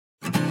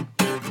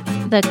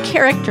The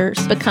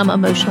characters become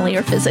emotionally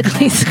or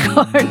physically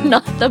scarred,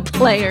 not the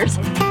players.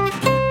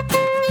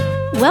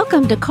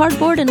 Welcome to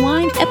Cardboard and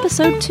Wine,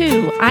 Episode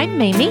 2. I'm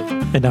Mamie.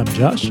 And I'm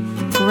Josh.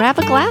 Grab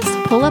a glass,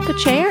 pull up a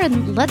chair,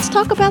 and let's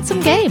talk about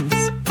some games.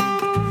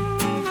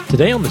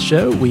 Today on the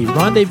show, we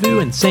rendezvous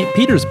in St.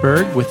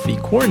 Petersburg with the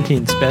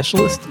quarantine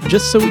specialist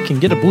just so we can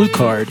get a blue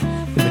card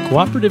in the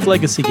cooperative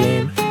legacy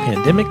game,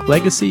 Pandemic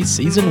Legacy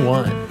Season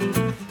 1.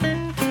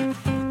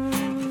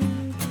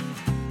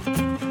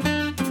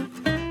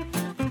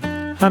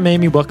 Hi,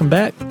 Mamie. Welcome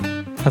back.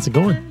 How's it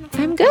going?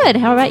 I'm good.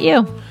 How about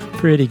you?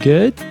 Pretty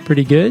good.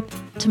 Pretty good.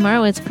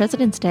 Tomorrow is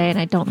President's Day, and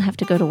I don't have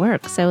to go to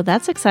work, so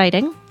that's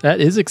exciting. That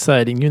is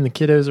exciting. You and the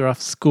kiddos are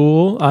off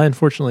school. I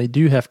unfortunately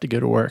do have to go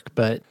to work,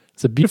 but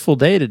it's a beautiful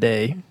day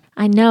today.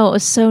 I know. It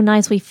was so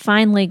nice. We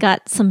finally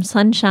got some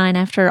sunshine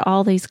after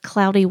all these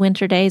cloudy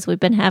winter days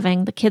we've been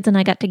having. The kids and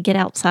I got to get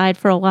outside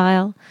for a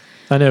while.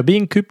 I know.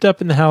 Being cooped up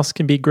in the house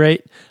can be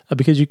great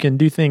because you can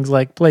do things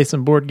like play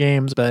some board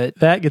games, but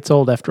that gets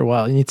old after a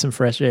while. You need some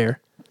fresh air.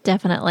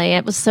 Definitely.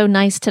 It was so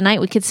nice tonight.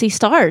 We could see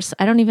stars.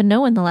 I don't even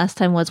know when the last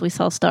time was we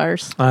saw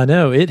stars. I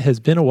know. It has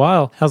been a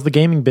while. How's the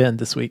gaming been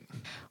this week?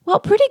 Well,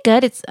 pretty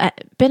good. It's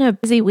been a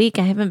busy week.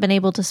 I haven't been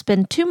able to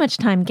spend too much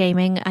time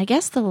gaming. I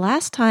guess the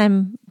last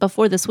time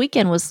before this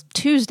weekend was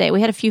Tuesday. We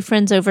had a few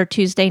friends over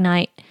Tuesday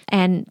night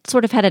and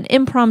sort of had an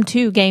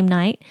impromptu game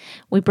night.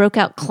 We broke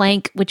out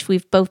Clank, which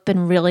we've both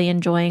been really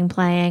enjoying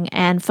playing,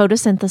 and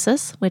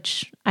Photosynthesis,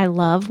 which I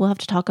love. We'll have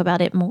to talk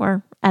about it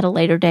more at a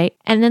later date.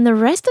 And then the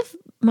rest of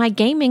my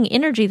gaming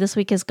energy this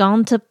week has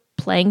gone to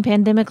playing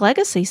Pandemic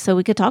Legacy, so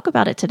we could talk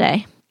about it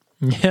today.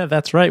 Yeah,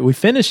 that's right. We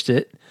finished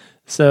it.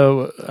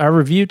 So our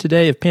review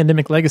today of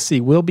Pandemic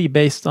Legacy will be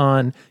based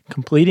on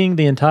completing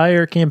the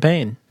entire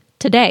campaign.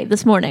 Today,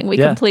 this morning, we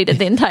completed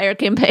the entire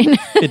campaign.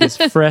 It is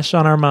fresh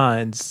on our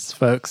minds,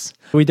 folks.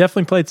 We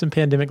definitely played some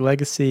Pandemic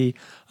Legacy.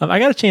 I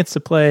got a chance to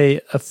play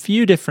a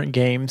few different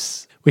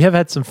games. We have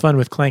had some fun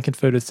with Clank and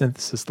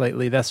Photosynthesis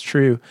lately. That's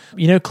true.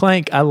 You know,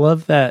 Clank, I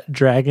love that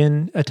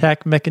dragon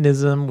attack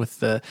mechanism with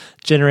the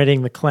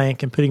generating the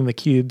Clank and putting the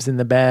cubes in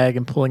the bag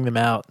and pulling them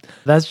out.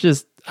 That's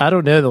just, I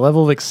don't know, the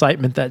level of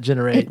excitement that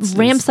generates. It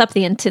ramps up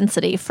the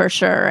intensity for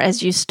sure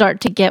as you start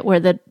to get where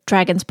the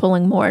dragon's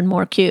pulling more and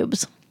more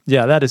cubes.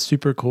 Yeah, that is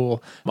super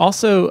cool.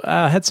 Also,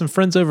 I had some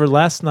friends over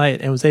last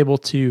night and was able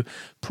to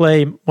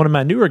play one of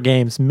my newer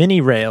games,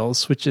 Mini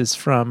Rails, which is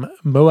from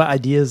Moa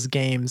Ideas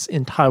Games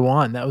in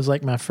Taiwan. That was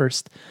like my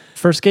first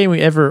game we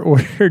ever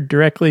ordered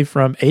directly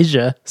from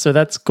Asia, so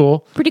that's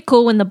cool. Pretty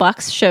cool when the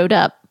box showed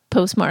up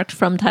postmarked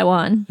from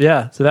Taiwan.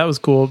 Yeah, so that was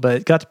cool,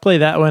 but got to play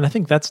that one. I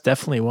think that's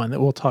definitely one that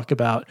we'll talk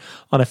about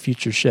on a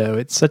future show.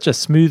 It's such a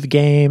smooth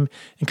game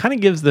and kind of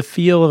gives the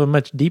feel of a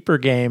much deeper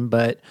game,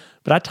 but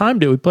I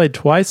timed it. We played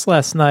twice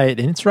last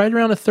night, and it's right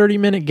around a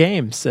 30-minute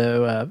game,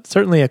 so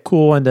certainly a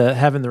cool one to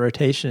have in the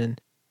rotation.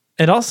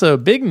 And also,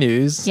 big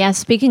news. Yeah,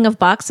 speaking of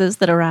boxes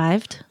that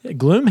arrived.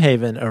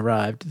 Gloomhaven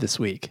arrived this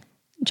week.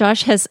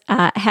 Josh has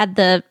had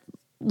the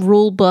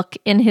rule book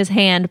in his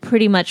hand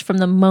pretty much from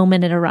the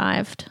moment it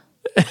arrived.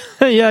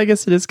 Yeah, I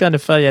guess it is kind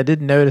of funny. I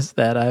didn't notice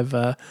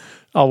that.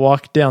 I'll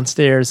walk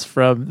downstairs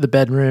from the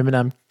bedroom and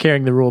I'm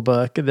carrying the rule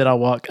book, and then I'll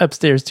walk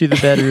upstairs to the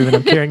bedroom and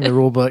I'm carrying the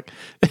rule book.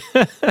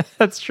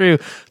 That's true.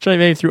 Trying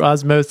maybe through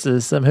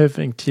osmosis. I'm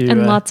hoping to.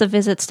 And lots of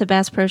visits to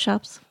Bass Pro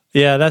Shops.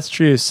 Yeah, that's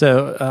true.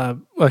 So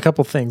a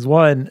couple things.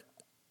 One,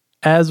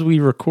 as we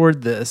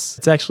record this,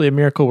 it's actually a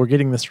miracle we're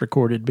getting this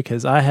recorded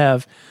because I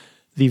have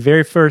the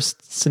very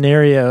first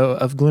scenario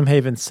of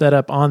Gloomhaven set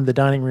up on the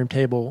dining room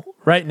table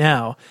right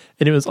now,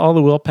 and it was all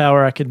the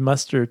willpower I could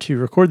muster to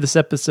record this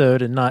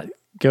episode and not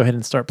go ahead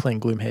and start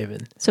playing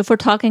Gloomhaven. So if we're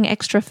talking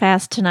extra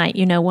fast tonight,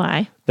 you know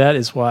why. That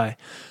is why.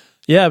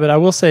 Yeah, but I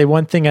will say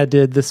one thing I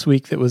did this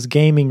week that was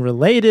gaming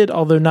related,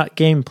 although not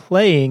game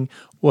playing,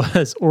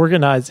 was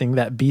organizing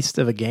that beast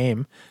of a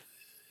game.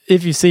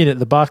 If you've seen it,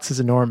 the box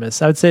is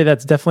enormous. I would say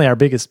that's definitely our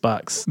biggest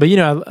box. But, you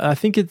know, I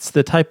think it's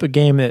the type of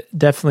game that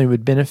definitely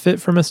would benefit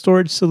from a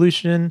storage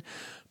solution.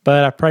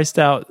 But I priced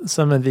out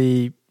some of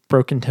the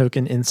broken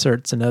token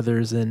inserts and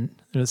others, and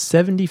it was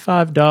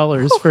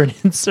 $75 for an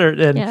insert,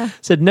 and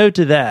said no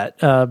to that.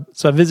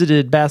 So I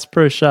visited Bass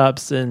Pro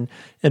Shops and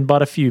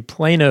bought a few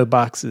Plano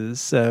boxes.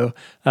 So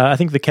I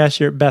think the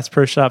cashier at Bass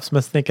Pro Shops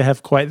must think I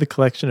have quite the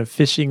collection of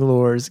fishing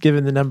lures,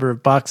 given the number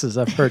of boxes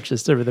I've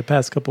purchased over the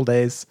past couple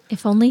days.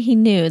 If only he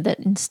knew that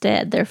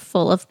instead they're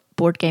full of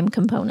board game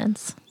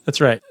components. That's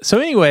right. So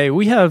anyway,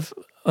 we have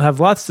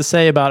lots to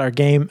say about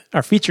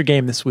our feature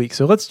game this week.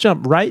 So let's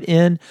jump right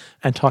in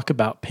and talk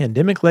about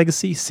Pandemic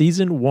Legacy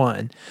Season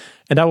 1.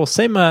 And I'll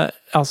say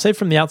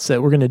from the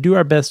outset, we're going to do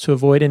our best to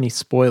avoid any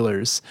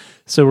spoilers.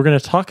 So we're going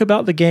to talk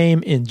about the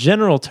game in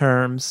general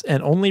terms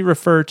and only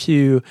refer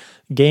to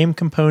game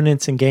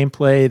components and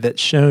gameplay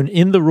that's shown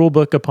in the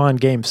rulebook upon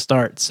game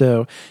start.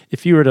 So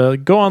if you were to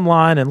go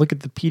online and look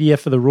at the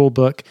PDF of the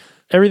rulebook,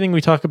 everything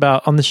we talk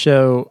about on the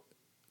show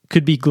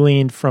could be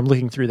gleaned from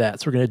looking through that.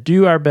 So we're going to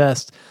do our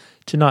best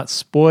to not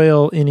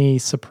spoil any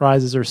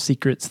surprises or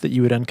secrets that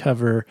you would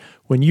uncover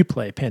when you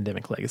play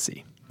Pandemic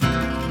Legacy.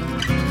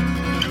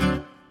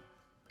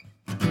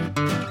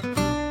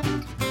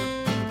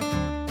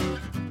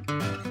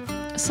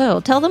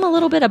 So tell them a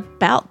little bit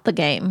about the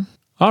game.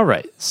 All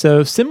right.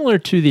 So similar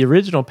to the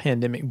original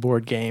Pandemic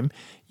board game,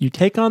 you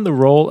take on the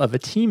role of a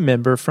team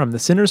member from the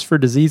Centers for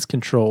Disease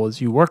Control as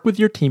you work with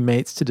your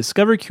teammates to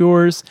discover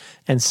cures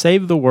and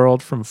save the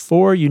world from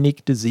 4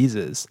 unique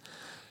diseases.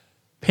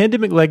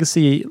 Pandemic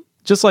Legacy,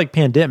 just like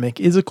Pandemic,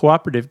 is a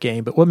cooperative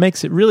game, but what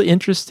makes it really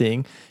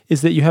interesting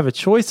is that you have a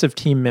choice of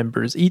team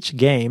members each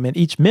game, and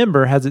each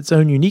member has its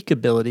own unique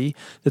ability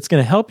that's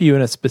going to help you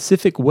in a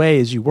specific way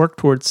as you work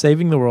towards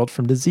saving the world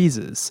from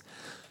diseases.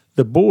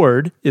 The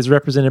board is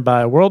represented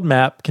by a world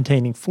map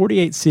containing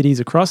 48 cities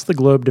across the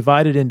globe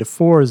divided into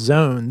 4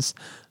 zones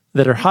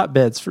that are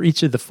hotbeds for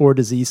each of the 4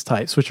 disease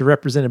types, which are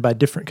represented by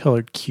different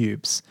colored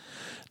cubes.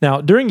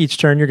 Now, during each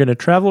turn, you're going to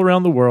travel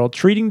around the world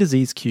treating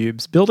disease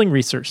cubes, building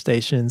research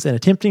stations, and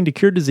attempting to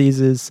cure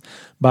diseases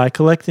by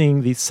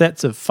collecting these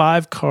sets of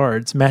 5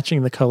 cards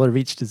matching the color of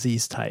each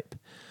disease type.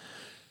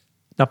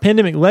 Now,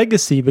 Pandemic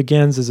Legacy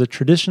begins as a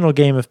traditional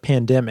game of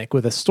Pandemic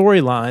with a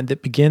storyline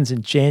that begins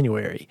in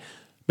January.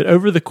 But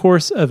over the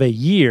course of a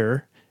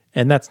year,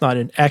 and that's not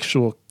an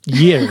actual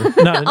year.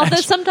 Although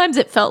sometimes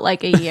it felt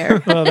like a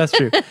year. Well, that's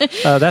true.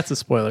 That's a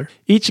spoiler.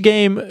 Each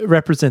game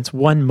represents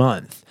 1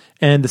 month,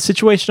 and the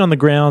situation on the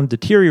ground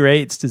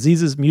deteriorates,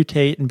 diseases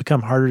mutate and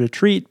become harder to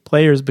treat,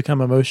 players become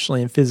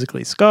emotionally and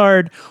physically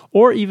scarred,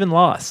 or even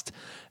lost.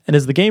 And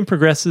as the game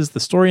progresses, the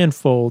story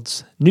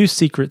unfolds, new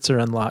secrets are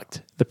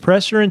unlocked, the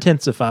pressure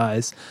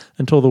intensifies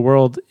until the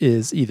world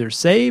is either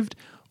saved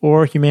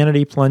or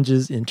humanity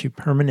plunges into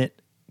permanent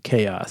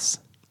chaos.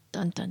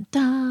 Dun, dun,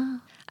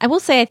 dun. I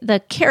will say the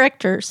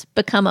characters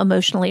become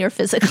emotionally or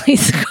physically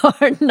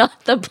scarred,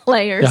 not the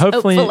players. Yeah,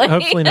 hopefully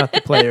not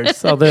the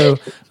players, although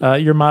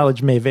your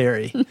mileage may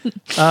vary.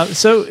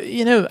 So,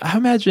 I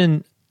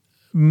imagine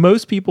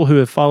most people who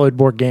have followed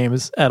board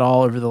games at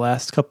all over the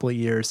last couple of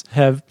years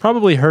have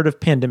probably heard of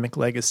Pandemic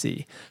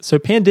Legacy. So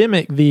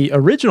Pandemic, the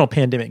original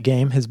Pandemic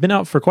game, has been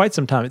out for quite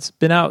some time. It's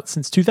been out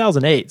since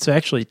 2008, so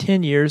actually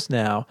 10 years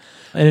now.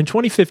 And in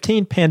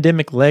 2015,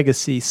 Pandemic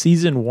Legacy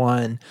Season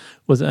 1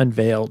 was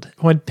unveiled.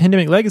 When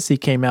Pandemic Legacy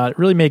came out, it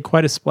really made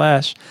quite a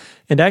splash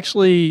and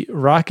actually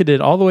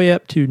rocketed all the way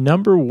up to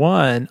number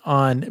 1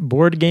 on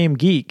Board Game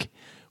Geek,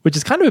 which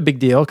is kind of a big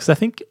deal because I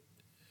think,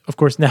 of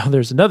course, now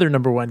there's another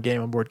number 1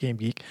 game on Board Game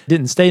Geek.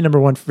 Didn't stay number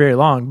 1 for very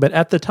long, but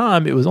at the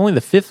time, it was only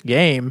the 5th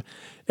game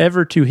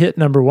ever to hit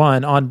number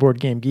 1 on Board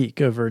Game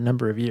Geek over a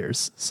number of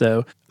years.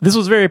 So this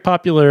was a very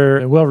popular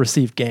and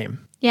well-received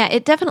game. Yeah,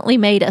 it definitely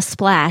made a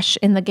splash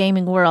in the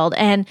gaming world.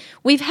 And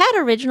we've had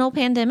original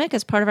Pandemic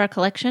as part of our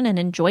collection and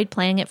enjoyed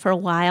playing it for a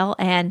while.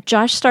 And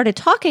Josh started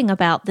talking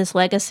about this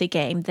Legacy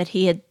game that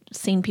he had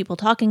seen people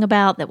talking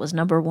about that was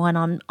number 1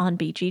 on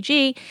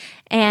BGG.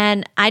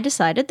 And I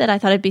decided that I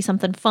thought it'd be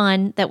something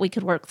fun that we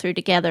could work through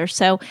together.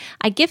 So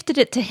I gifted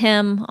it to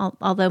him,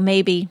 although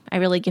maybe I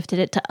really gifted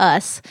it to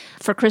us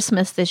for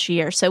Christmas this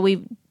year. So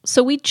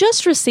we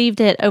just received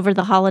it over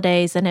the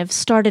holidays and have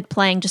started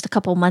playing just a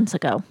couple months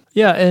ago.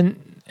 Yeah,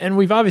 and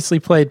we've obviously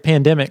played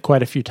Pandemic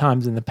quite a few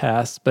times in the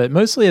past, but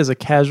mostly as a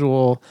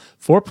casual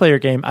 4-player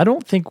game. I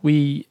don't think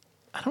we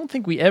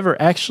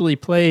ever actually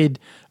played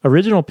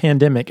original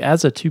Pandemic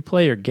as a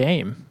 2-player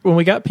game. When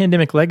we got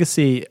Pandemic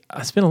Legacy,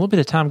 I spent a little bit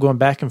of time going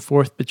back and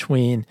forth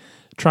between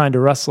trying to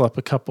rustle up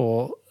a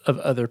couple of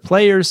other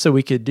players so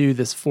we could do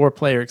this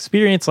 4-player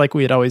experience like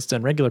we had always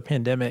done regular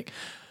Pandemic,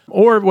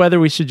 or whether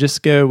we should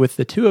just go with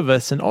the 2 of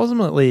us. And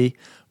ultimately,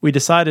 we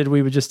decided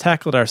we would just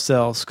tackle it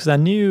ourselves because I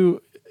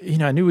knew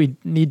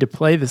we'd need to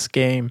play this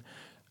game.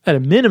 At a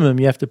minimum,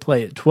 you have to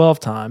play it 12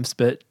 times,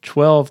 but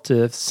 12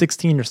 to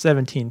 16 or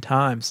 17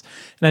 times.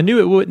 And I knew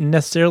it wouldn't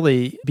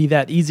necessarily be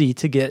that easy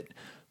to get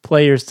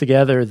players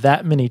together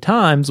that many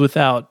times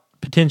without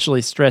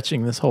potentially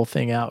stretching this whole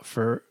thing out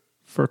for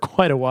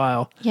quite a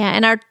while. Yeah,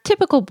 and our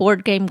typical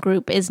board game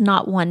group is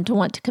not one to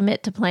want to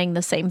commit to playing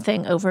the same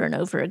thing over and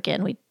over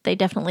again. They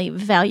definitely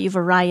value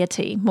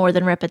variety more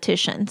than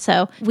repetition.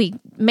 So we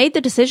made the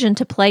decision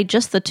to play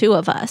just the 2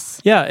 of us.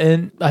 Yeah,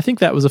 and I think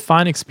that was a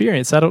fine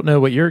experience. I don't know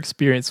what your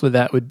experience with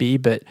that would be,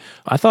 but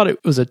I thought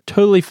it was a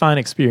totally fine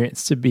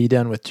experience to be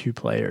done with 2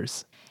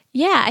 players.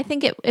 Yeah, I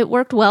think it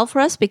worked well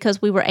for us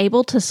because we were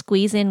able to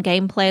squeeze in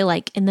gameplay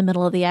like in the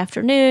middle of the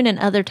afternoon and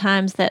other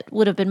times that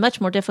would have been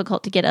much more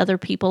difficult to get other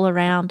people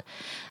around.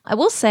 I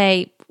will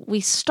say we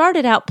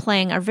started out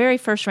playing our very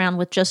first round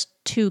with just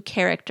 2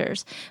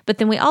 characters, but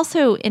then we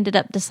also ended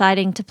up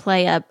deciding to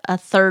play a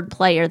 3rd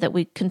player that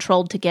we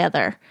controlled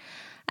together.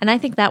 And I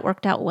think that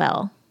worked out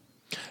well.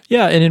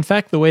 Yeah, and in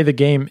fact, the way the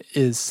game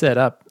is set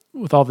up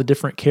with all the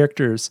different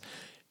characters,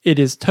 it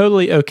is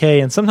totally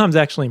okay and sometimes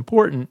actually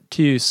important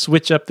to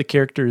switch up the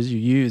characters you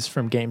use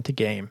from game to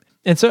game.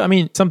 And so,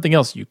 something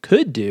else you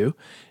could do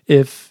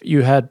if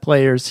you had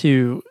players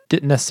who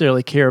didn't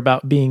necessarily care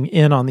about being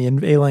in on the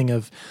unveiling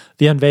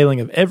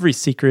of every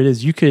secret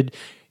is you could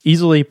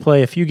easily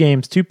play a few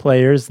games 2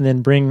 players and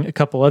then bring a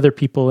couple other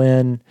people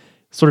in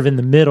sort of in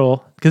the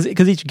middle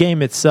because each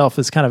game itself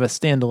is kind of a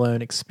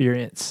standalone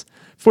experience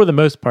for the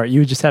most part, you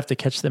would just have to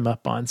catch them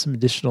up on some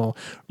additional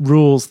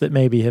rules that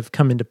maybe have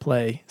come into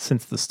play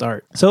since the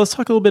start. So let's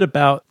talk a little bit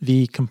about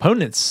the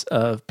components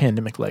of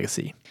Pandemic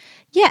Legacy.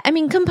 Yeah, I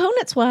mean,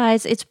 components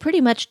wise, it's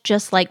pretty much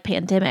just like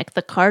Pandemic.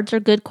 The cards are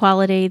good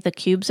quality, the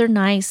cubes are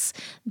nice,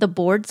 the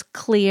board's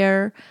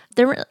clear.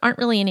 There aren't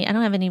really any, I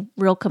don't have any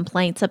real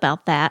complaints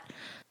about that.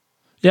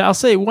 Yeah, I'll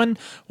say one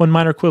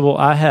minor quibble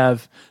I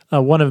have.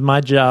 One of my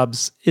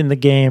jobs in the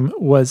game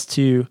was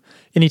to,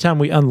 anytime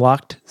we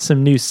unlocked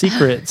some new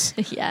secrets.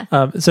 Yeah.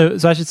 So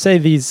I should say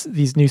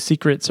these new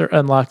secrets are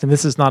unlocked, and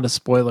this is not a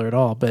spoiler at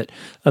all, but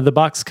the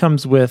box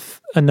comes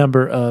with a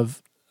number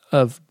of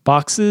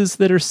boxes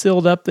that are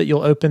sealed up that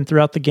you'll open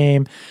throughout the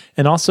game,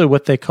 and also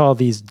what they call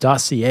these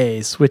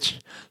dossiers, which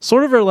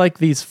sort of are like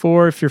these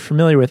four, if you're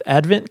familiar with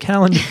advent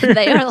calendars.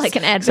 They are like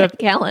an advent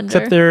calendar.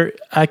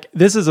 Except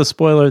this is a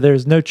spoiler,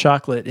 there's no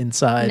chocolate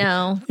inside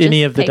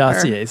any of the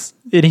dossiers,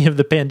 any of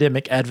the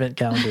Pandemic advent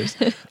calendars.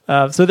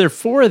 So there are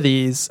four of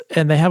these,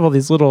 and they have all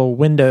these little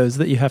windows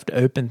that you have to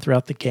open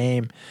throughout the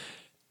game.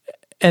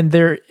 And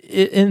they're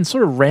in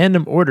sort of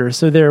random order.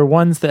 So there are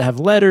ones that have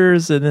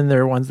letters, and then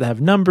there are ones that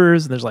have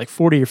numbers, and there's like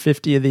 40 or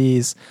 50 of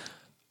these.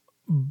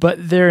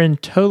 But they're in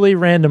totally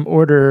random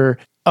order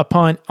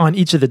on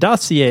each of the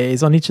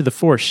dossiers, on each of the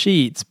four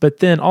sheets. But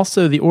then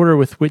also the order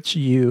with which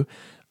you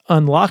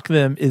unlock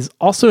them is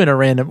also in a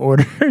random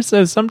order.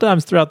 So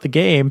sometimes throughout the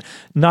game,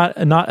 not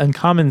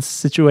uncommon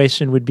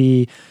situation would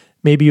be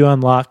maybe you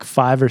unlock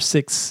 5 or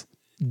 6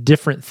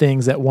 different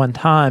things at one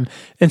time.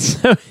 And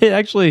so it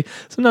actually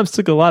sometimes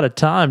took a lot of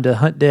time to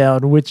hunt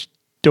down which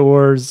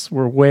doors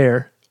were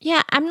where.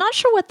 Yeah, I'm not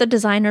sure what the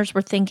designers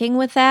were thinking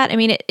with that. I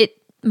mean,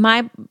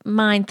 my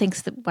mind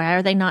thinks that why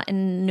are they not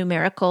in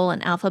numerical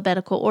and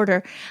alphabetical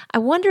order? I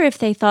wonder if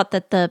they thought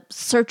that the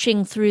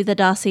searching through the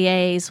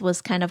dossiers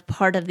was kind of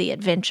part of the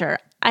adventure.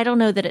 I don't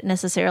know that it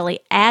necessarily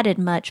added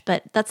much,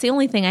 but that's the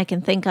only thing I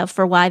can think of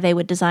for why they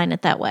would design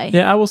it that way.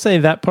 Yeah, I will say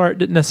that part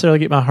didn't necessarily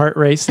get my heart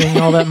racing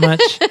all that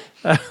much.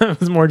 It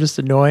was more just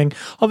annoying.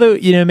 Although,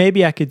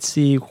 maybe I could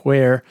see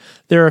where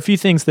there are a few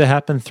things that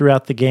happen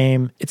throughout the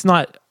game. It's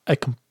not a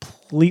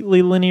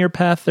completely linear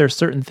path. There are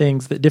certain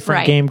things that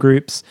different game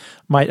groups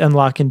might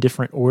unlock in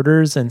different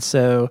orders. And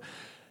so,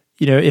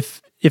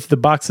 if the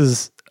box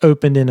is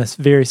opened in a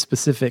very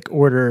specific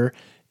order,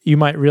 you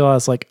might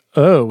realize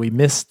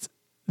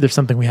there's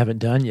something we haven't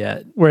done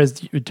yet.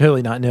 Whereas you would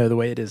totally not know the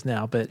way it is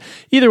now. But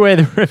either way,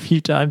 there were a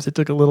few times it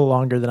took a little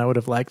longer than I would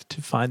have liked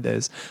to find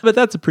those. But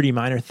that's a pretty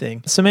minor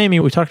thing. So, Amy,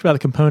 we talked about the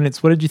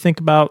components. What did you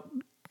think about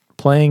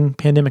playing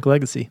Pandemic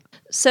Legacy?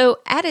 So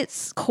at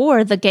its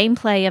core, the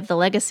gameplay of the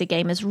Legacy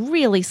game is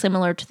really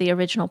similar to the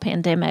original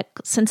Pandemic.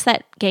 Since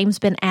that game's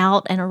been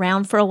out and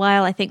around for a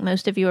while, I think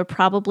most of you are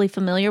probably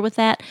familiar with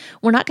that.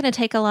 We're not going to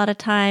take a lot of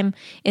time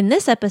in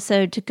this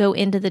episode to go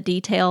into the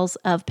details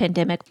of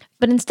Pandemic,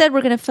 but instead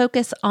we're going to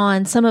focus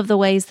on some of the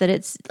ways that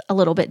it's a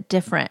little bit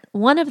different.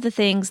 One of the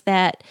things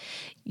that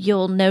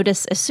you'll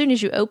notice as soon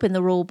as you open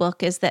the rule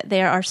book is that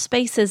there are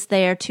spaces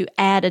there to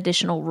add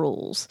additional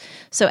rules.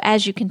 So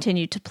as you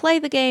continue to play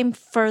the game,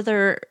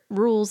 further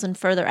rules and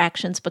further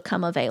actions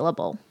become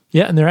available.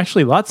 Yeah, and there are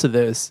actually lots of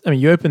those. I mean,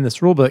 you open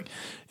this rule book,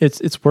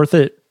 it's worth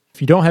it if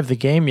you don't have the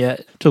game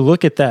yet to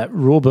look at that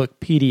rulebook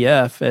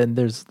PDF, and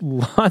there's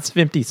lots of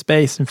empty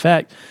space. In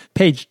fact,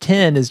 page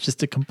 10 is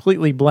just a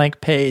completely blank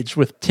page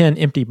with 10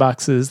 empty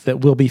boxes that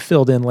will be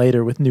filled in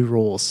later with new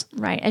rules.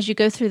 Right. As you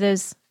go through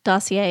those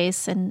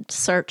dossiers and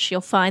search,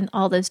 you'll find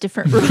all those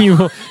different rules. you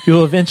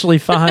will eventually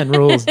find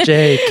rules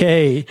J,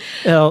 K,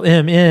 L,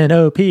 M, N,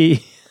 O,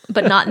 P.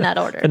 But not in that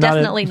order.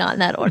 Definitely not in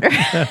that order.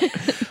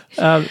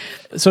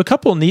 So a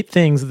couple neat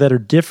things that are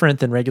different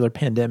than regular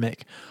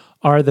Pandemic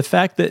are the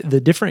fact that the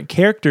different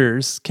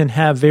characters can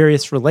have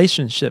various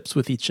relationships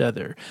with each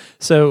other.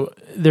 So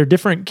there are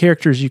different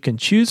characters you can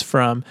choose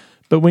from,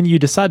 but when you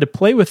decide to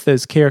play with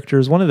those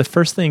characters, one of the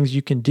first things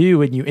you can do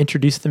when you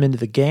introduce them into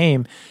the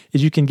game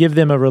is you can give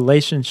them a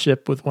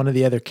relationship with one of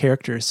the other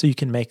characters. So you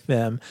can make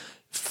them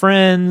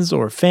friends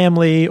or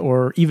family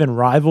or even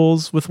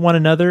rivals with one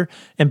another.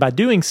 And by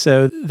doing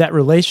so, that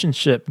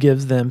relationship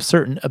gives them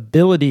certain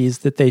abilities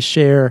that they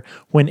share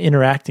when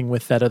interacting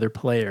with that other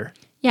player.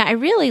 Yeah, I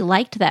really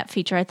liked that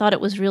feature. I thought it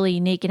was really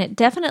unique, and it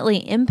definitely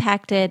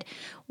impacted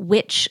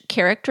which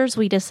characters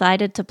we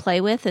decided to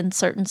play with in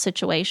certain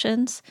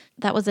situations.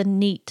 That was a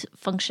neat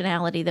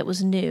functionality that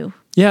was new.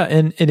 Yeah,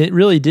 and it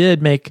really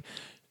did make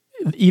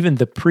even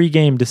the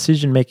pre-game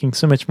decision-making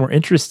so much more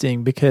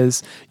interesting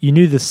because you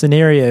knew the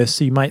scenario,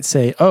 so you might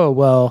say, oh,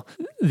 well,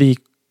 the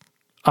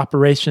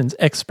operations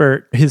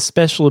expert, his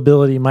special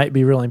ability might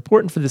be really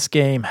important for this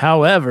game.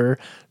 However,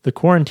 the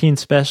quarantine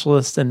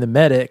specialist and the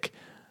medic,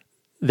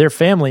 they're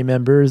family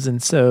members,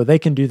 and so they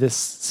can do this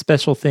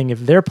special thing if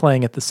they're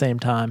playing at the same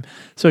time.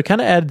 So it kind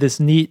of added this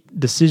neat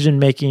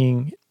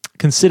decision-making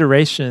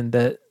consideration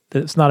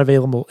that's not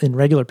available in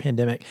regular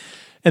Pandemic.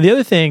 And the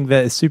other thing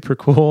that is super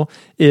cool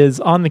is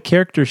on the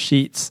character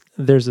sheets,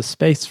 there's a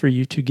space for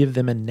you to give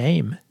them a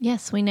name.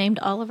 Yes, we named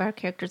all of our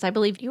characters. I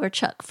believe you were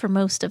Chuck for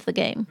most of the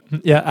game.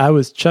 Yeah, I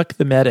was Chuck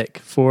the medic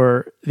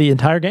for the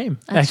entire game.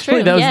 That's Actually,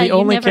 true. that was Yeah, the you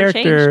only never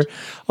character. changed.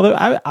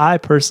 Although I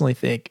personally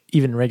think,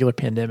 even regular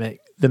Pandemic,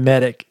 the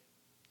medic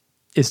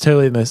is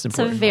totally the most It's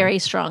a important. very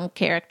strong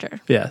character.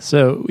 Yeah,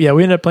 so yeah,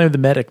 we ended up playing with the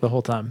medic the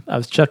whole time. I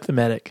was Chuck the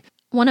medic.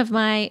 One of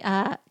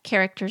my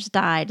characters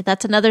died.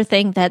 That's another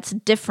thing that's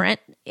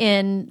different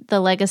in the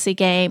Legacy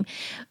game.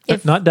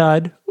 Not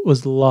died,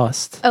 was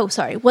lost. Oh,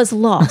 sorry, was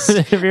lost.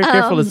 Very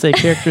careful to say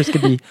characters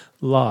could be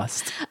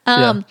lost.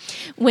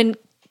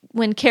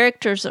 When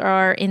characters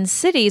are in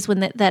cities,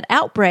 when that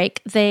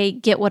outbreak, they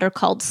get what are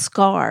called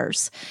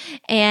scars.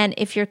 And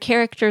if your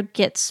character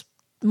gets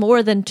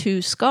more than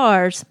 2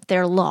 scars,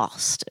 they're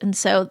lost. And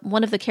so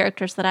one of the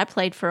characters that I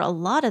played for a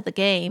lot of the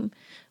game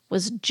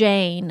was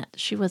Jane.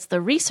 She was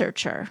the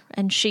researcher,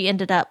 and she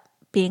ended up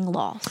being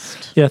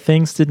lost. Yeah,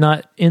 things did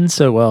not end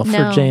so well for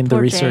No, Jane the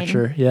poor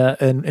researcher. Jane. Yeah,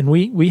 and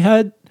we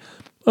had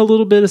a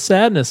little bit of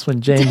sadness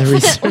when Jane the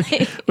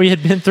researcher. We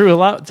had been through a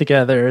lot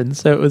together, and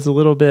so it was a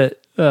little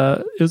bit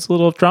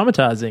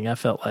traumatizing. I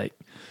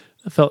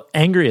felt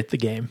angry at the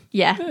game.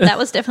 Yeah, that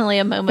was definitely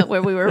a moment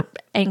where we were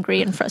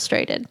angry and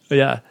frustrated.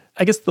 Yeah,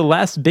 I guess the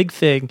last big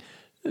thing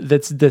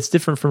that's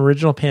different from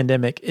original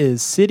Pandemic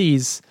is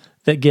cities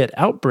that get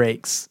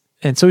outbreaks.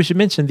 And so we should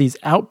mention these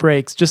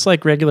outbreaks, just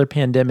like regular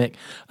Pandemic,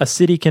 a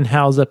city can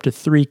house up to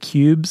 3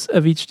 cubes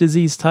of each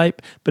disease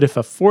type. But if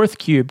a 4th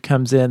cube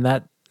comes in,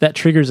 that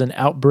triggers an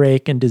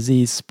outbreak and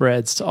disease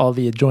spreads to all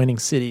the adjoining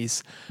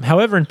cities.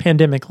 However, in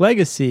Pandemic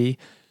Legacy,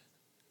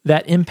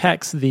 that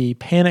impacts the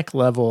panic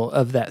level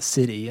of that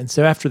city. And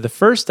so after the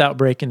first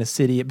outbreak in a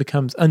city, it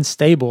becomes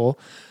unstable.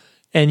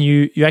 And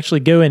you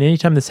actually go in,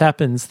 anytime this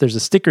happens, there's a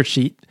sticker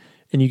sheet,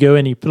 and you go in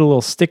and you put a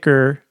little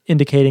sticker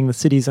indicating the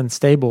city's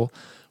unstable,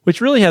 which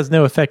really has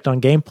no effect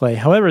on gameplay.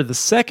 However, the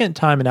second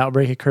time an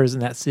outbreak occurs in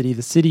that city,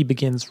 the city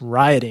begins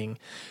rioting.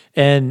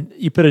 And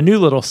you put a new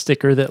little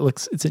sticker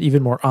it's an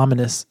even more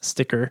ominous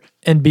sticker.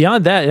 And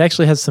beyond that, it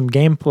actually has some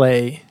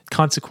gameplay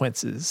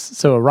consequences.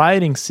 So a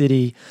rioting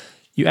city,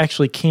 you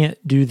actually can't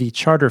do the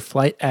charter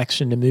flight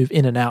action to move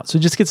in and out. So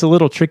it just gets a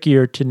little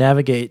trickier to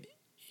navigate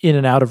in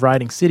and out of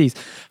rioting cities.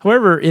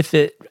 However, if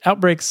it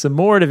outbreaks some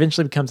more, it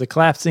eventually becomes a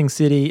collapsing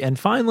city. And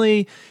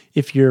finally,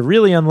 if you're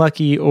really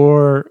unlucky,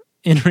 or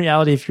in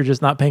reality, if you're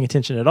just not paying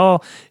attention at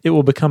all, it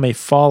will become a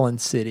fallen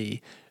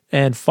city.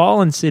 And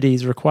fallen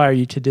cities require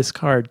you to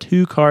discard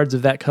 2 cards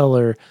of that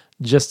color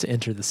just to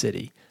enter the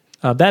city.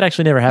 That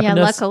actually never happened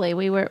to us. Luckily,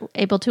 we were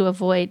able to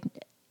avoid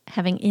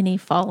having any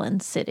fallen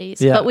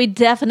cities. Yeah. But we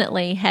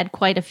definitely had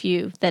quite a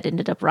few that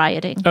ended up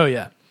rioting. Oh,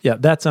 yeah. Yeah,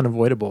 that's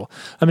unavoidable.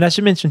 I mean, I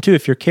should mention, too,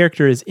 if your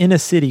character is in a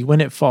city when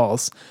it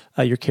falls,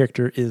 your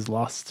character is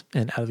lost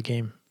and out of the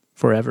game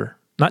forever.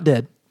 Not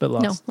dead, but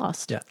lost. No,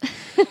 lost. Yeah.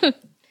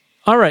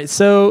 All right,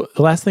 so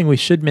the last thing we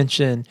should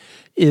mention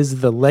is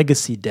the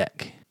Legacy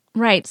deck.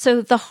 Right.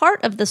 So the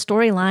heart of the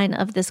storyline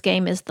of this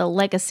game is the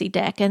Legacy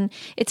deck. And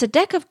it's a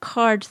deck of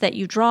cards that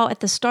you draw at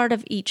the start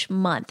of each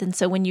month. And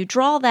so when you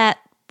draw that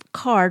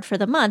card for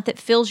the month, it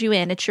fills you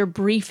in. It's your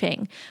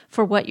briefing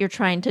for what you're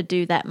trying to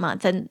do that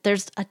month. And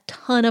there's a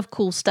ton of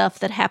cool stuff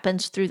that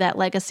happens through that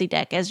Legacy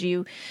deck as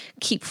you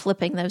keep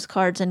flipping those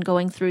cards and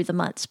going through the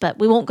months. But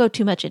we won't go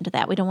too much into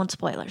that. We don't want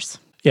spoilers.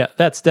 Yeah,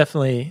 that's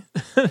definitely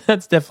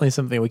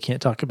something we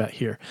can't talk about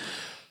here.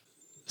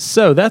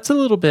 So that's a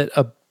little bit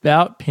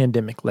about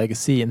Pandemic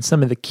Legacy and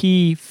some of the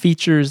key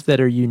features that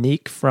are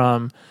unique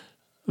from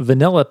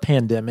vanilla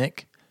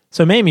Pandemic.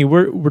 So, Mamie,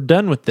 we're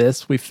done with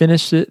this. We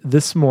finished it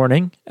this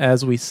morning,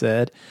 as we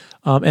said.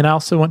 And I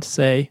also want to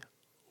say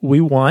we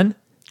won.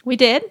 We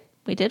did.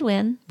 We did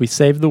win. We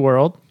saved the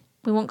world.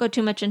 We won't go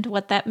too much into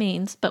what that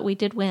means, but we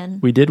did win.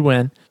 We did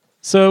win.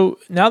 So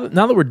now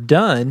that we're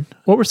done,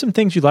 what were some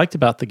things you liked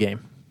about the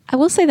game? I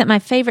will say that my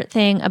favorite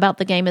thing about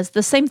the game is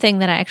the same thing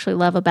that I actually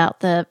love about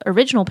the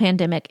original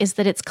Pandemic, is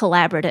that it's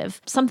collaborative.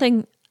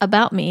 Something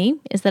about me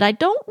is that I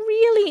don't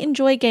really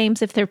enjoy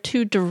games if they're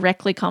too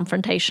directly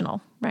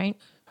confrontational, right?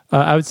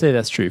 I would say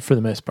that's true for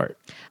the most part.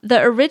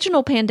 The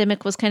original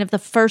Pandemic was kind of the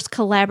first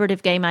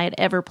collaborative game I had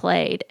ever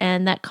played,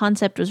 and that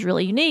concept was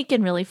really unique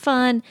and really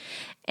fun.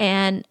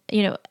 And,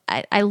 you know,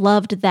 I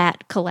loved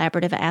that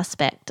collaborative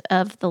aspect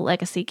of the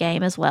Legacy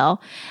game as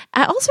well.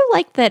 I also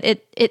liked that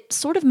it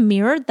sort of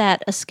mirrored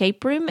that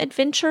escape room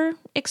adventure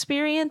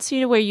experience,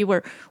 you know, where you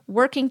were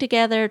working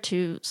together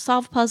to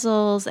solve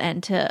puzzles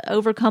and to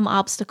overcome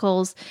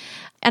obstacles.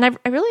 And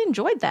I really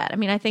enjoyed that. I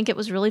mean, I think it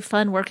was really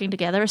fun working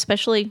together,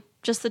 especially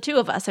just the two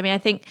of us. I mean, I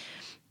think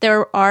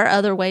there are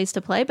other ways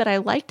to play, but I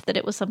liked that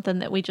it was something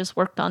that we just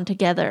worked on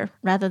together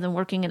rather than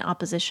working in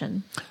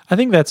opposition. I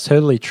think that's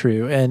totally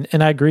true. And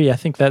I agree. I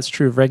think that's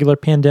true of regular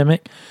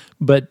Pandemic,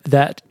 but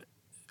that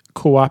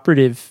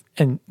cooperative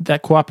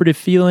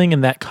feeling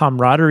and that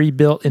camaraderie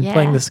built in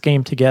playing this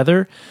game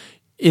together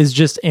is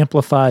just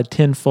amplified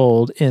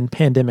tenfold in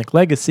Pandemic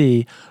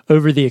Legacy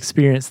over the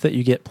experience that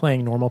you get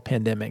playing normal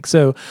Pandemic.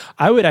 So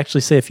I would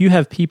actually say if you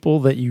have people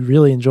that you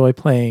really enjoy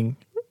playing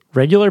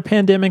regular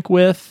Pandemic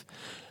with,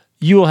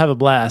 you will have a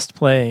blast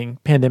playing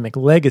Pandemic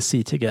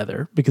Legacy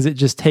together because it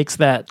just takes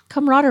that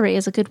camaraderie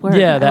is a good word.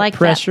 Yeah, I that like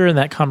pressure and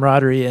that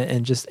camaraderie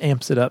and just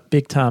amps it up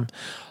big time.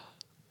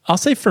 I'll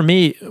say for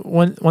me,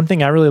 one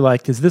thing I really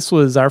liked is this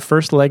was our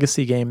first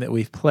Legacy game that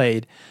we've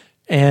played.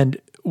 And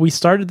we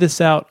started this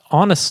out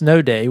on a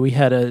snow day. We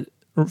had a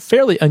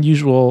fairly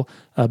unusual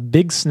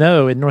big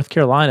snow in North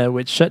Carolina,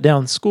 which shut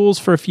down schools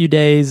for a few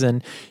days.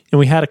 And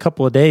we had a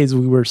couple of days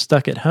we were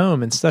stuck at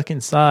home and stuck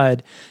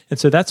inside. And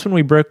so that's when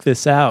we broke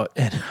this out.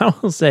 And I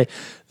will say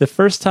the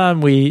first time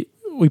we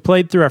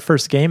played through our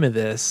first game of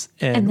this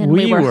and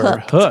we were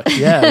hooked.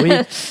 Yeah,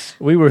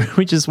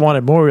 we just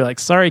wanted more. We were like,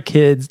 sorry,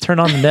 kids, turn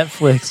on the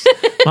Netflix.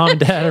 Mom and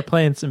Dad are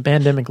playing some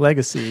Pandemic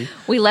Legacy.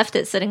 We left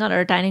it sitting on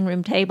our dining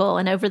room table,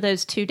 and over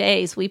those 2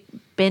 days, we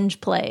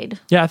binge played.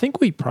 Yeah, I think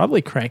we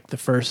probably cranked the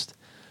first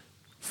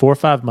 4 or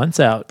 5 months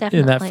out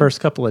in that first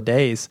couple of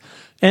days.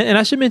 And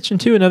I should mention,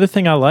 too, another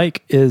thing I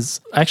like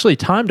is I actually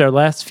timed our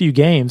last few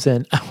games.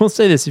 And I will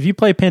say this, if you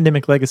play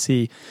Pandemic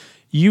Legacy,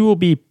 you will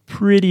be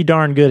pretty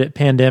darn good at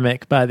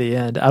Pandemic by the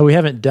end. We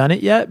haven't done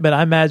it yet, but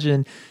I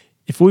imagine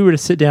if we were to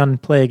sit down and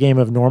play a game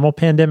of normal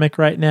Pandemic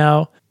right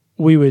now,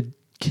 we would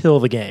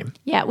kill the game.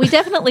 Yeah, we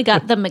definitely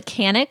got the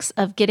mechanics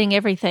of getting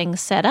everything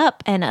set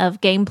up and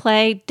of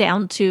gameplay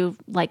down to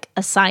like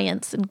a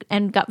science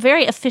and got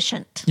very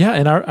efficient. Yeah,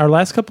 and our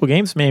last couple of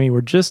games, Mamie,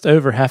 were just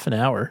over half an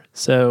hour.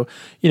 So,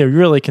 you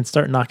really can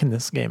start knocking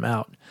this game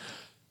out.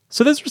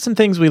 So those were some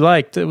things we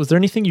liked. Was there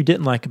anything you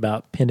didn't like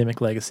about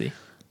Pandemic Legacy?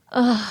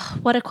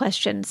 What a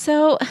question.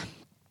 So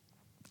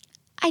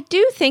I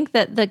do think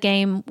that the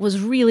game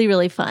was really,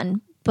 really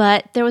fun,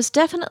 but there was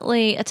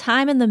definitely a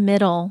time in the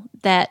middle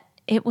that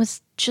it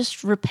was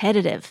just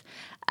repetitive.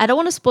 I don't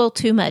want to spoil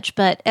too much,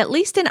 but at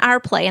least in our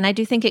play, and I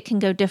do think it can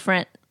go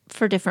different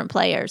for different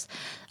players,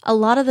 a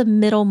lot of the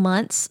middle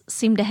months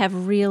seem to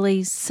have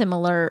really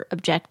similar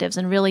objectives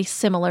and really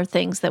similar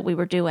things that we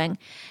were doing.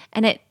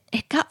 And it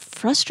got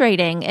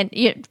frustrating. And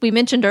we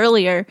mentioned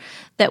earlier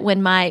that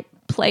when my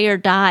player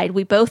died,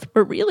 we both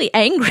were really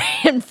angry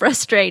and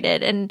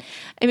frustrated. And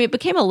I mean, it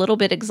became a little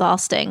bit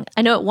exhausting.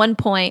 I know at one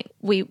point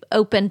we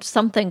opened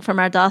something from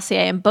our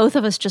dossier and both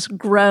of us just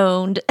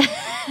groaned.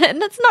 And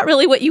that's not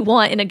really what you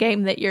want in a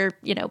game that you're,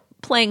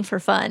 playing for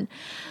fun.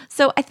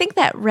 So I think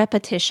that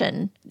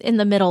repetition in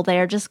the middle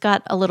there just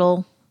got a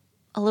little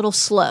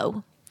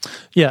slow.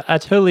 Yeah, I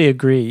totally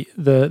agree.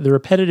 The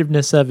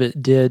repetitiveness of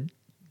it did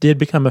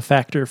become a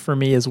factor for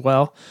me as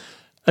well.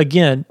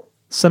 Again,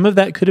 some of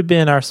that could have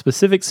been our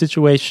specific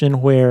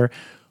situation where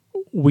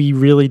we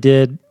really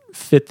did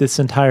fit this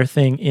entire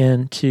thing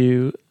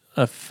into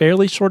a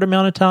fairly short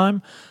amount of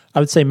time. I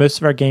would say most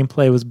of our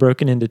gameplay was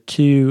broken into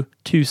two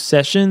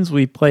sessions.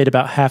 We played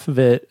about half of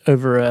it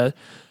over a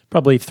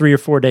probably 3 or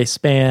 4 day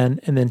span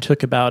and then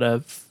took about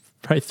a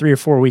probably 3 or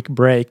 4 week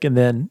break and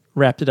then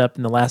wrapped it up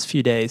in the last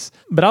few days.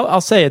 But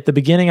I'll say at the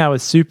beginning, I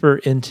was super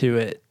into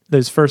it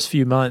those first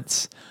few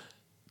months.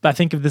 I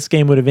think if this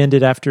game would have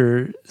ended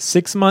after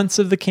 6 months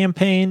of the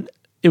campaign,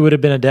 it would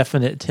have been a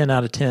definite 10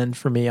 out of 10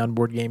 for me on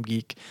Board Game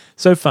Geek.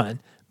 So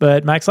fun.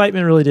 But my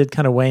excitement really did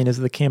kind of wane as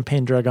the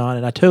campaign drug on.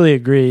 And I totally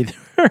agree. There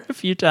were a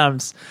few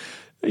times,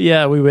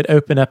 we would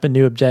open up a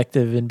new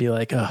objective and be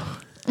like, oh.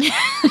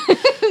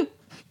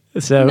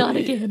 So, not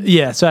again.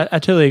 Yeah, so I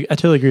totally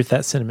agree with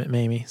that sentiment,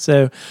 Mamie.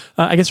 So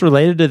I guess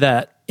related to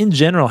that, in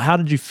general, how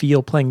did you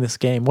feel playing this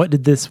game? What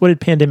did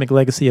Pandemic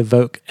Legacy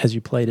evoke as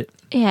you played it?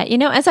 Yeah,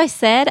 as I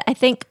said, I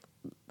think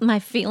my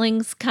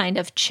feelings kind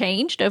of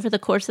changed over the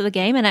course of the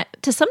game. And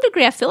to some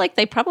degree, I feel like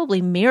they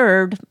probably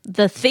mirrored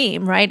the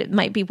theme, right? It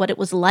might be what it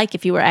was like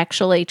if you were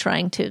actually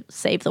trying to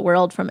save the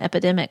world from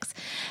epidemics.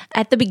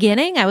 At the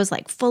beginning, I was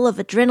like full of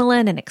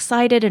adrenaline and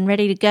excited and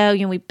ready to go.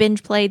 We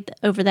binge played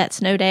over that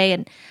snow day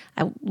and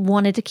I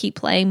wanted to keep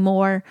playing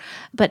more.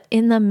 But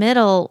in the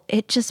middle,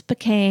 it just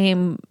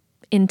became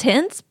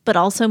intense, but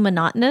also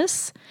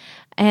monotonous.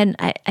 And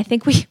I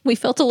think we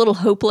felt a little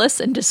hopeless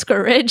and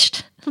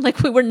discouraged,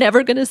 like we were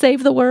never going to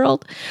save the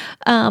world.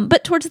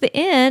 But towards the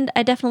end,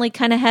 I definitely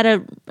kind of had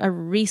a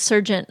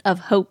resurgent of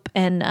hope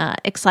and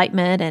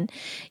excitement. And,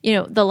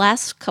 the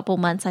last couple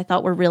months I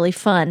thought were really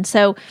fun.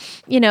 So,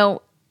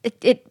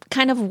 it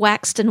kind of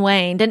waxed and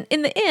waned. And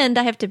in the end,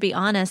 I have to be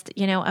honest,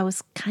 I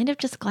was kind of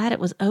just glad it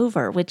was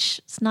over,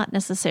 which is not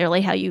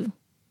necessarily how you.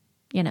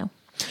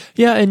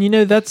 Yeah, and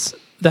that's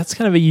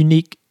kind of a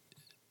unique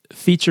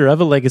feature of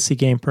a legacy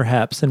game,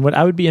 perhaps. And what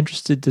I would be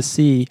interested to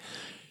see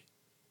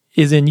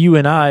is in you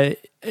and I,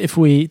 if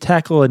we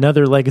tackle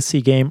another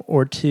legacy game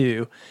or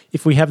two,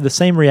 if we have the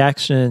same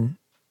reaction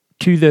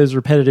to those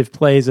repetitive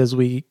plays as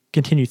we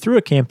continue through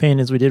a campaign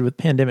as we did with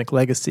Pandemic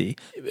Legacy.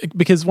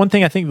 Because one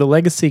thing I think the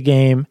legacy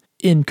game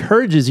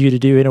encourages you to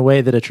do in a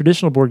way that a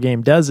traditional board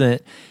game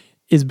doesn't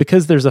is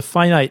because there's a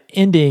finite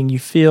ending, you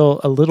feel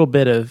a little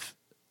bit of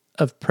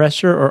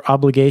pressure or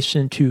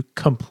obligation to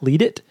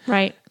complete it.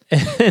 Right.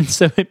 And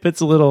so it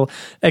puts a little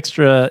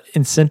extra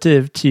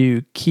incentive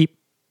to keep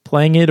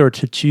playing it or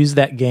to choose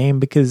that game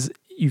because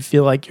you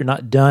feel like you're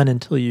not done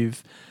until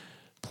you've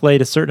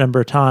played a certain number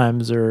of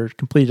times or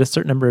completed a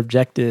certain number of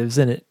objectives,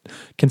 and it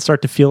can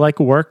start to feel like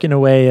work in a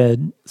way a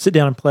sit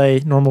down and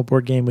play normal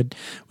board game would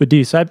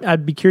do. So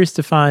I'd be curious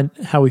to find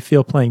how we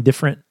feel playing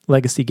different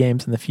legacy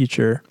games in the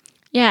future.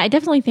 Yeah, I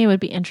definitely think it would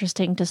be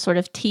interesting to sort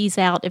of tease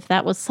out if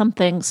that was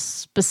something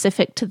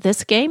specific to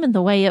this game and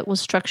the way it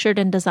was structured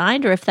and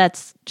designed, or if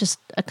that's just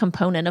a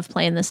component of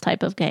playing this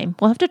type of game.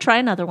 We'll have to try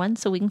another one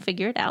so we can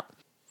figure it out.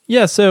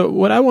 Yeah, so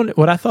what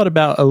I thought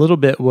about a little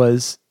bit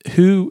was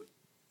who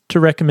to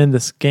recommend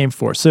this game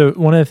for. So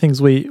one of the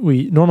things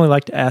we normally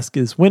like to ask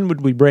is, when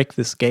would we break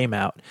this game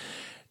out?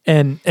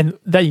 And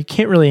that you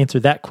can't really answer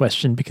that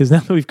question, because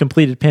now that we've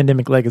completed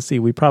Pandemic Legacy,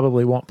 we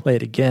probably won't play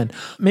it again.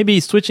 Maybe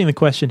switching the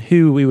question,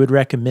 who we would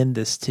recommend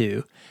this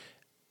to.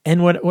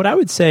 And what I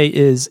would say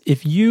is,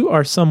 if you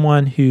are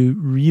someone who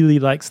really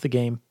likes the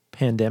game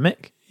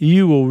Pandemic,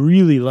 you will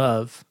really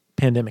love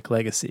Pandemic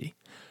Legacy.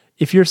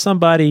 If you're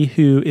somebody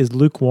who is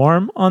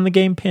lukewarm on the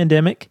game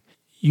Pandemic,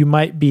 you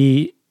might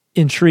be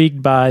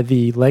intrigued by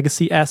the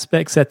legacy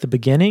aspects at the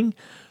beginning,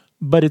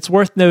 but it's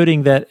worth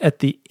noting that at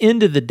the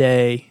end of the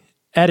day,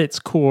 at its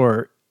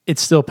core,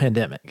 it's still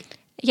Pandemic.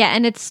 Yeah,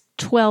 and it's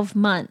 12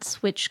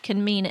 months, which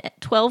can mean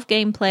 12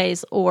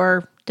 gameplays,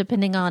 or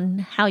depending on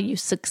how you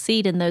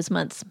succeed in those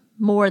months,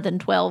 more than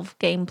 12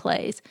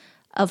 gameplays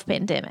of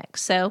Pandemic.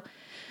 So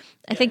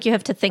I think you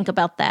have to think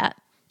about that.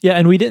 Yeah,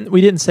 and we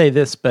didn't say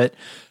this, but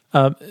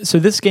so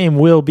this game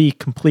will be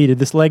completed.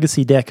 This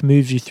legacy deck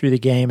moves you through the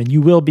game, and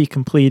you will be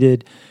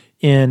completed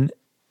in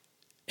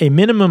a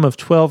minimum of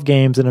 12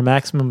 games and a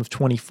maximum of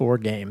 24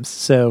 games.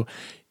 So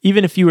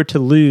even if you were to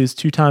lose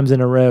 2 times in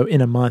a row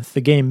in a month,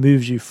 the game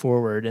moves you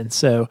forward. And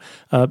so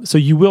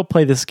you will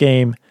play this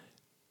game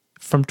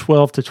from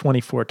 12 to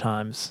 24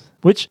 times,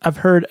 which I've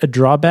heard a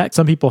drawback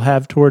some people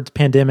have towards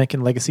Pandemic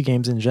and legacy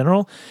games in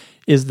general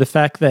is the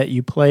fact that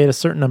you play it a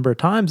certain number of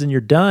times and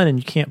you're done and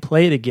you can't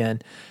play it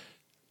again.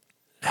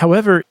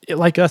 However,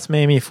 like us,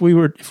 Mamie, if we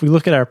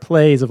look at our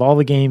plays of all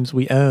the games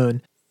we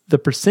own, the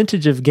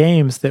percentage of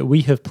games that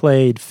we have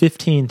played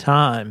 15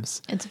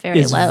 times is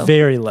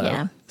very low.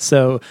 Yeah.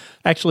 So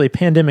actually,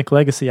 Pandemic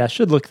Legacy, I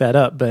should look that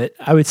up, but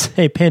I would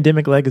say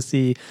Pandemic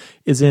Legacy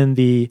is in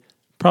the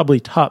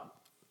probably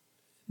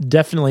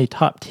definitely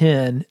top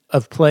 10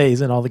 of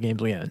plays in all the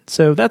games we own.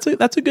 So that's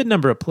a good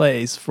number of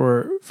plays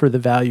for the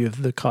value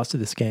of the cost of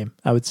this game,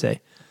 I would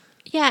say.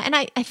 Yeah, and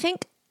I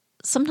think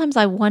sometimes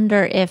I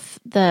wonder if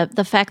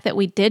the fact that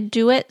we did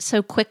do it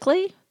so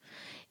quickly,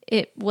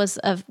 it was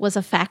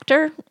a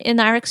factor in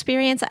our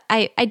experience.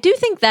 I do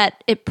think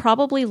that it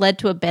probably led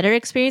to a better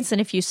experience than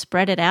if you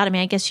spread it out. I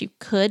mean, I guess you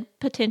could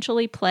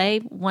potentially play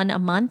one a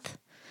month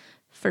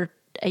for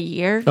a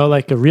year. Oh,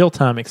 like a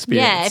real-time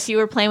experience. Yeah, if you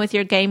were playing with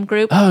your game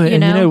group. Oh,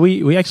 and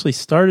we actually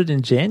started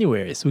in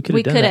January, so we could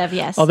have done that. We could have,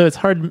 yes. Although it's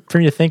hard for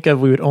me to think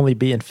of we would only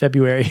be in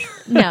February.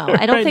 No,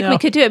 I don't think we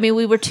could do it. I mean,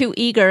 we were too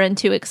eager and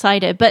too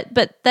excited, but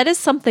that is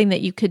something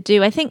that you could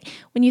do. I think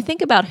when you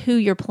think about who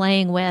you're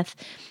playing with,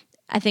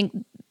 I think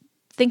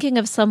thinking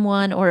of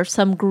someone or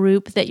some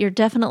group that you're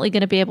definitely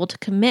going to be able to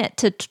commit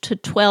to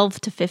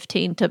 12 to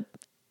 15 to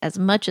as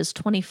much as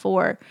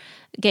 24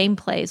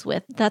 gameplays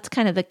with, that's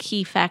kind of the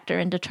key factor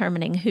in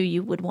determining who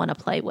you would want to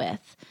play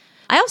with.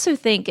 I also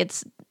think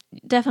it's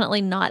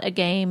definitely not a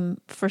game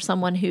for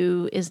someone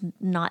who is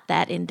not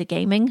that into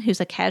gaming,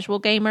 who's a casual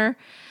gamer.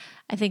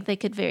 I think they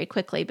could very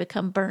quickly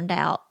become burned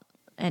out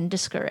and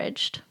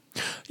discouraged.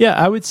 Yeah,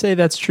 I would say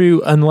that's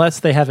true unless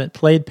they haven't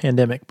played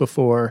Pandemic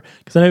before.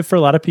 Because I know for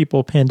a lot of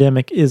people,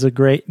 Pandemic is a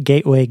great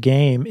gateway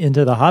game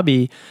into the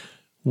hobby.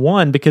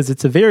 One, because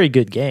it's a very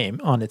good game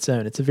on its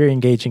own. It's a very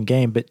engaging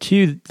game. But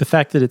two, the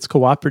fact that it's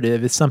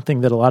cooperative is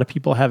something that a lot of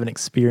people haven't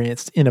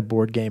experienced in a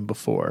board game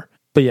before.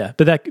 But yeah,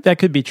 that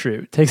could be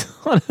true. It takes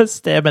a lot of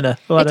stamina,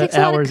 a lot of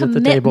hours at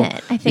the table.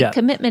 I think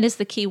commitment is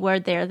the key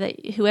word there,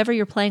 that whoever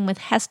you're playing with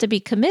has to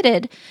be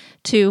committed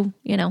to,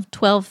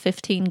 12,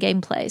 15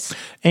 gameplays.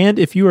 And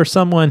if you are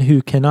someone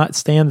who cannot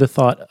stand the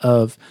thought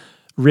of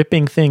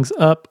ripping things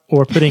up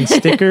or putting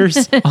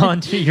stickers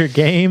onto your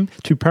game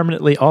to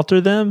permanently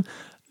alter them,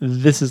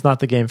 this is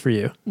not the game for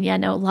you. Yeah,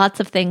 no, lots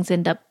of things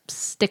end up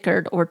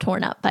stickered or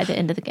torn up by the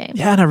end of the game.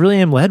 Yeah, and I really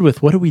am led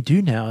with, what do we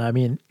do now? I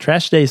mean,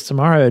 trash day's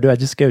tomorrow. Do I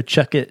just go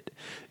chuck it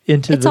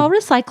into It's all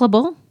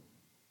recyclable.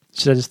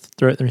 Should I just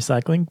throw it in the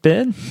recycling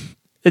bin?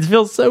 It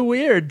feels so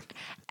weird.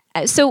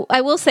 So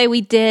I will say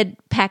we did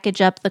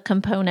package up the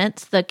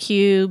components, the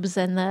cubes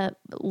and the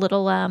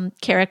little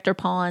character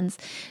pawns,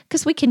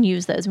 because we can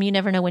use those. I mean, you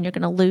never know when you're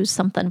going to lose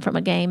something from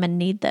a game and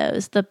need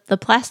those. The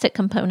plastic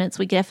components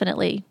we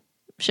definitely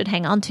should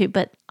hang on to,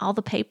 but all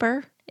the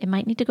paper, it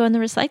might need to go in the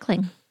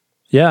recycling.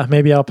 Yeah,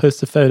 maybe I'll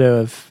post a photo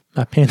of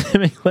my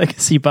Pandemic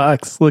Legacy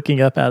box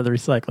looking up out of the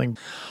recycling.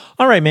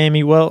 All right,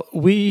 Mamie, well,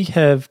 we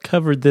have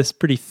covered this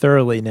pretty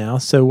thoroughly now,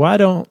 so why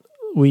don't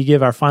we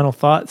give our final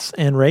thoughts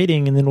and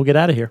rating, and then we'll get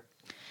out of here.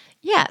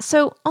 Yeah,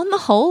 so on the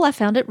whole, I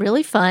found it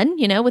really fun,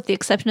 with the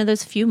exception of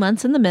those few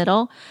months in the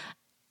middle.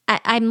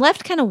 I'm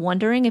left kind of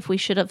wondering if we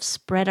should have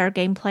spread our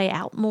gameplay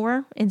out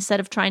more instead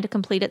of trying to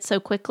complete it so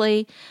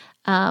quickly,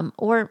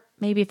 or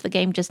maybe if the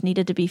game just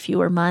needed to be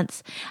fewer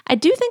months. I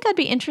do think I'd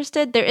be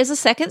interested. There is a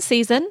second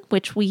season,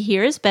 which we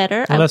hear is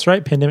better. Oh, that's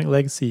right. Pandemic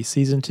Legacy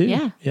Season 2.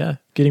 Yeah. Yeah.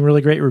 Getting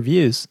really great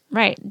reviews.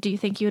 Right. Do you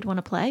think you would want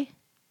to play?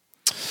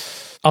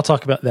 I'll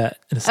talk about that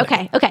in a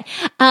second. Okay.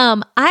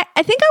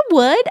 I think I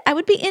would. I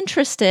would be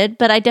interested,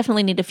 but I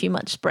definitely need a few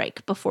months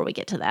break before we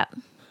get to that.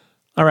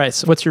 All right.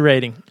 So what's your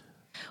rating?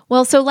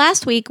 Well, so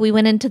last week we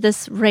went into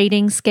this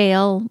rating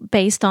scale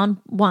based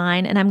on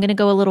wine, and I'm going to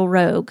go a little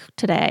rogue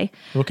today.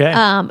 Okay.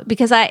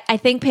 Because I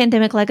think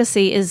Pandemic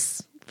Legacy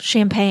is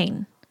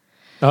champagne.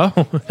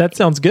 Oh, that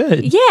sounds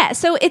good. Yeah,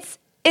 so it's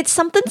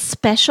something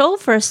special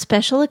for a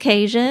special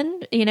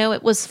occasion. You know,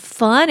 it was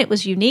fun, it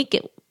was unique,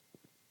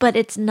 but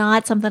it's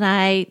not something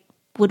I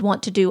would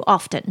want to do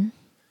often.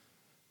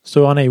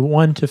 So on a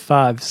 1 to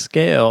 5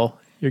 scale,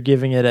 you're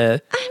giving it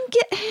a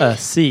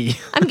C.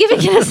 I'm giving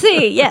it a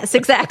C. Yes,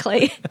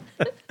 exactly.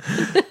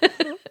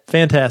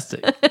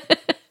 Fantastic.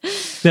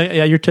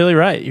 Yeah, you're totally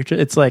right.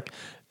 It's like,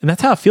 and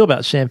that's how I feel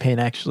about champagne,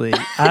 actually.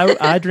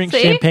 I drink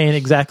champagne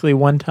exactly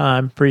one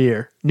time per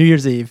year, New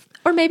Year's Eve.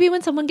 Or maybe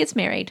when someone gets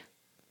married.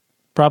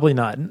 Probably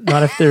not.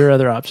 Not if there are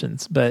other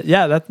options. But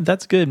yeah,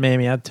 that's good,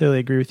 Mamie. I totally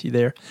agree with you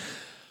there.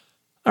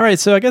 All right,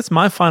 so I guess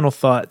my final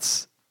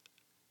thoughts.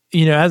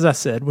 You know, as I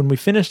said, when we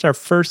finished our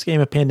first game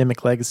of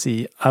Pandemic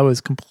Legacy, I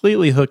was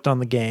completely hooked on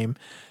the game.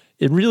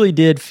 It really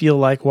did feel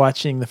like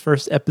watching the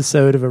first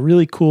episode of a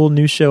really cool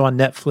new show on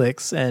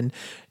Netflix, and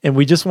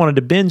we just wanted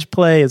to binge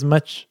play as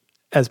much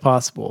as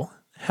possible.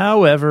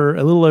 However,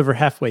 a little over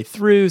halfway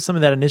through, some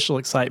of that initial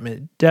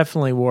excitement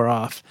definitely wore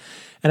off.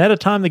 And at a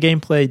time, the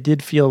gameplay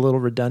did feel a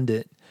little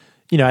redundant.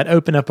 You know, I'd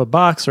open up a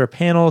box or a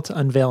panel to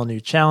unveil a new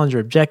challenge or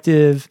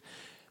objective.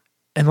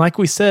 And like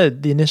we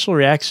said, the initial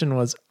reaction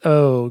was,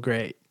 oh,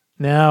 great.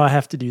 Now I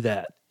have to do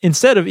that.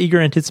 Instead of eager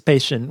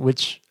anticipation,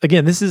 which,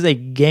 again, this is a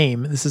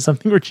game. This is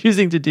something we're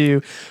choosing to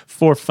do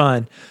for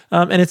fun.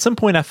 And at some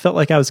point, I felt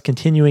like I was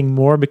continuing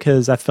more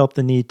because I felt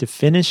the need to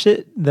finish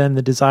it than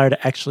the desire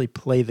to actually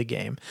play the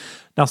game.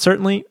 Now,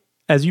 certainly,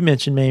 as you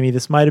mentioned, Mamie,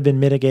 this might have been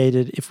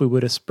mitigated if we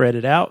would have spread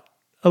it out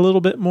a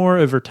little bit more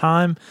over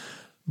time.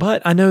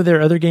 But I know there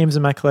are other games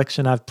in my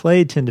collection I've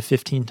played 10 to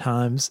 15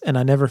 times, and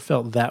I never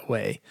felt that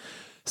way.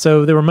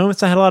 So there were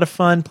moments I had a lot of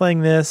fun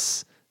playing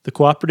this. The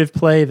cooperative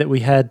play that we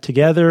had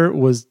together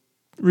was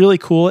really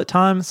cool at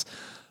times.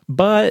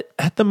 But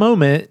at the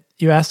moment,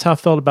 you asked how I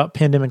felt about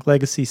Pandemic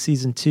Legacy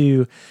Season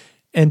 2.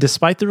 And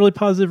despite the really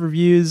positive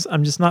reviews,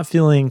 I'm just not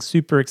feeling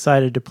super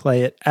excited to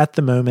play it at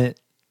the moment.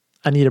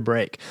 I need a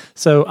break.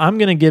 So I'm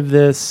going to give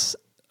this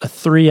a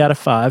 3 out of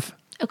 5.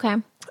 Okay.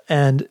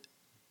 And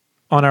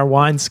on our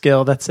wine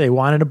scale, that's a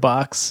wine in a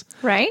box.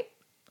 Right.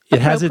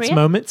 It has its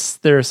moments.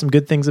 There are some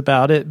good things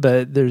about it,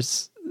 but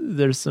there's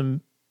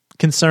some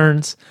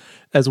concerns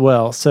as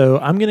well. So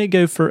I'm going to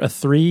go for a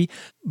 3,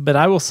 but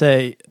I will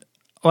say,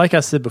 like I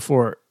said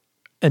before,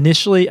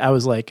 initially I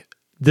was like,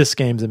 this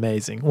game's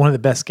amazing. One of the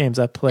best games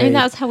I've played. And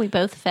that was how we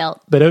both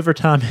felt. But over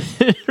time,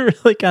 it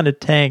really kind of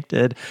tanked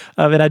it.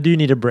 And I do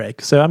need a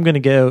break. So I'm going to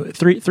go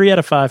 3 out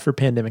of 5 for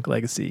Pandemic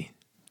Legacy.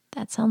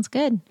 That sounds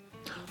good.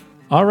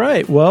 All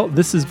right. Well,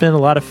 this has been a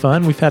lot of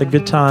fun. We've had a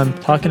good time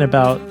talking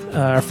about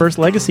our first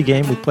Legacy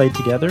game we played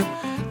together.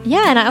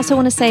 Yeah, and I also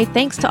want to say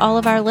thanks to all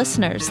of our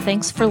listeners.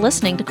 Thanks for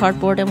listening to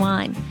Cardboard and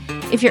Wine.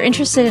 If you're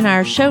interested in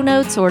our show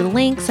notes or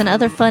links and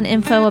other fun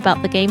info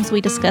about the games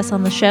we discuss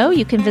on the show,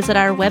 you can visit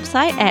our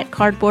website at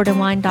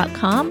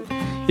cardboardandwine.com.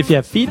 If you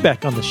have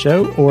feedback on the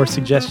show or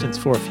suggestions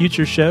for a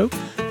future show,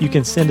 you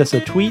can send us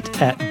a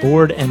tweet at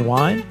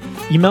boardandwine,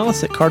 email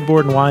us at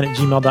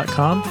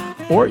cardboardandwine@gmail.com,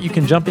 or you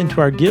can jump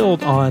into our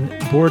guild on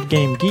Board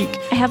Game Geek.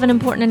 I have an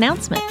important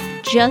announcement.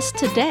 Just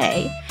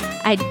today,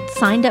 I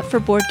signed up for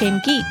Board Game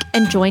Geek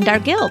and joined our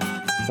guild.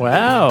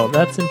 Wow,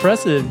 that's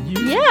impressive.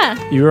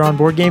 Yeah. You are on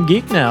Board Game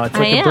Geek now. It's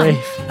like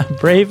a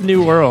brave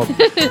new world.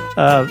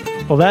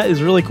 Well, that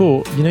is really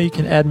cool. You know, you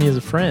can add me as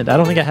a friend. I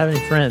don't think I have any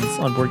friends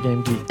on Board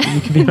Game Geek.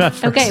 You can be my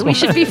first Okay, we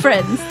should be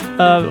friends.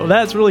 Well,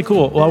 that's really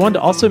cool. Well, I wanted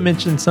to also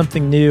mention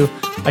something new.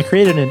 I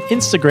created an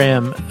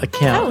Instagram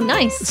account. Oh,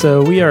 nice.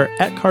 So we are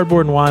at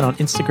Cardboard and Wine on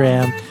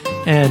Instagram.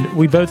 And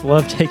we both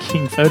love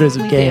taking photos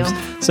of games.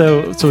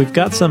 So we've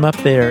got some up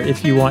there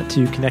if you want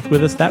to connect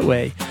with us that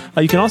way.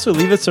 You can also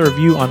leave us a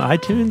review on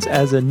iTunes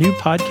as a new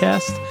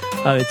podcast.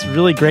 It's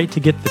really great to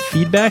get the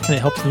feedback, and it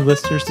helps new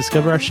listeners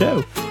discover our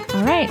show.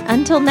 All right.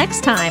 Until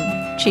next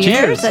time,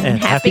 cheers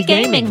and happy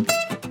gaming.